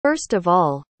First of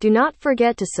all, do not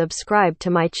forget to subscribe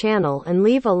to my channel and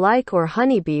leave a like or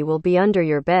honeybee will be under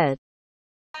your bed.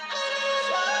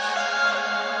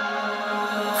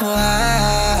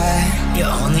 Why? You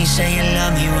only say you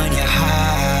love me when you're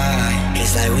high.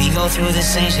 It's like we go through the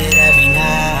same shit every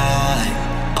night.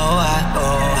 Oh, I.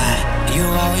 You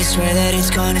always swear that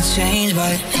it's gonna change,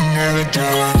 but it never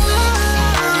does.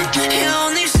 You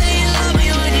only say you love me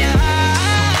when you're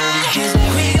high. It's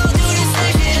like we go through the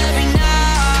same shit every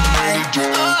night.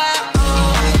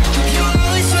 Oh, you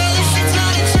always swear that shit's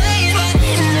gonna change, but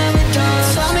it never does.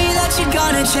 Tell me that you're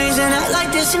gonna change and act like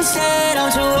this instead.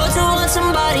 I'm too old to want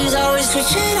somebody's always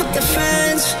switching up the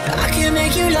friends. I can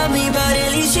make you love me, but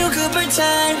at least you could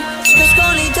pretend. Just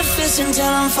gon' need the fist until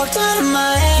I'm fucked out of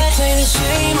my head. You play the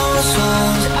same old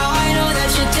songs. I know that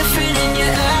you're different in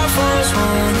your Air Force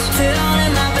Ones. Fit on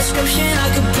in my prescription, I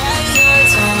could buy your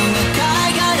time. Like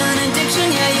I got an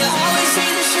addiction, yeah, you always say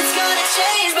this shit's gonna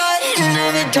change, but it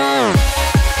never does.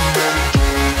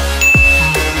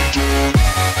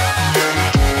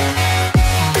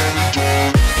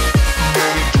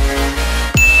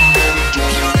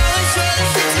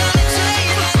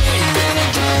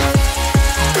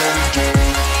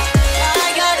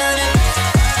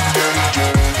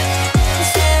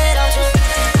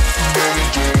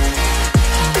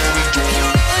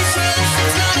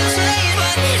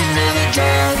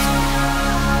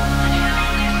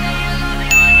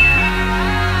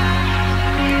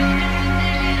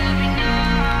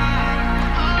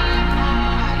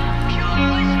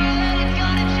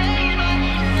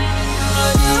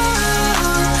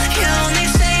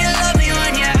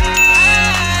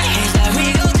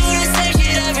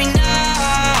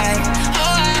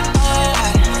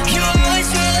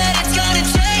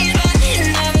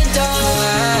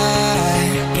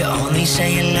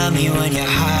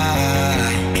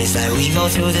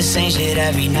 Through the same shit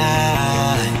every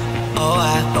night. Oh,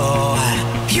 I.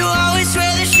 You always swear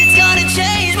this shit's gonna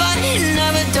change, but it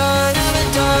never does. Never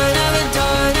does, never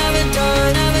does, never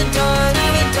does, never does,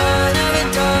 never does, never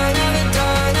does, never does, never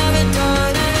does, never does, never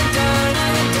does,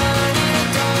 never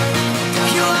does.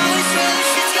 You always swear this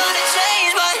shit's gonna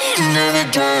change, but it never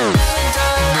does.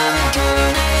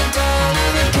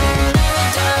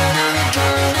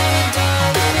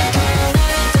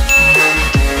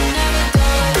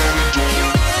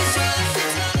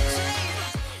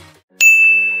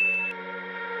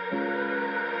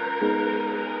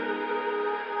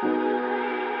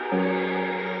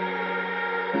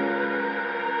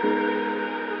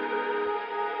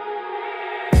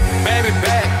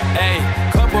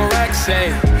 Couple racks,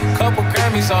 ayy, couple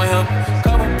Grammys on him,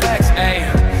 couple plaques, ayy,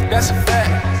 that's a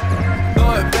fact.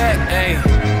 Throw it back, ayy,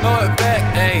 throw it back,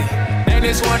 ayy. And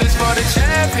this one is for the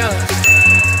champions.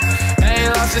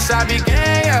 Ain't lost since I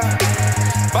began, yeah.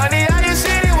 Funny how you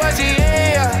said it was the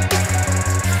end, yeah.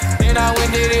 Then I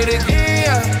went did it again,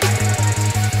 yeah.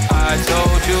 I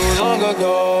told you long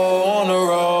ago on the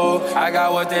road, I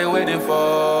got what they waiting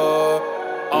for.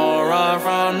 On run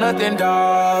from nothing,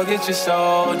 dog, get your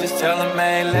soul. Just tell them,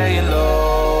 man, lay it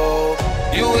low.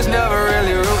 You was never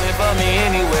really rooting for me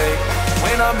anyway.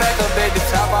 When I'm back up at the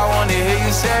top, I wanna hear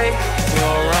you say, you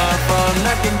don't run from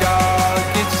nothing, dog,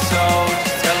 get your soul.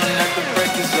 Just tell them that the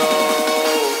break is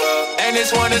over. And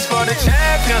this one is for the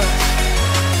champions.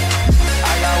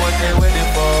 I got what they waiting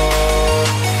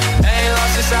for. Ain't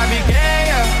lost since I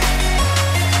began, yeah.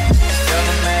 Just tell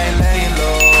them, man, lay it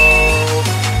low.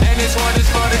 This one is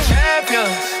for the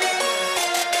champions.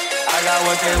 I got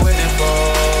what they waiting for.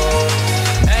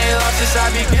 Ain't lost since I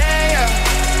began, yeah.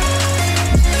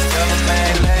 Tell them,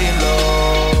 man, lay it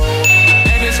low.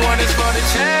 And this one is for the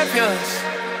champions.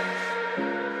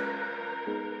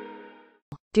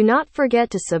 Do not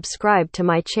forget to subscribe to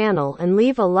my channel and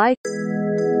leave a like.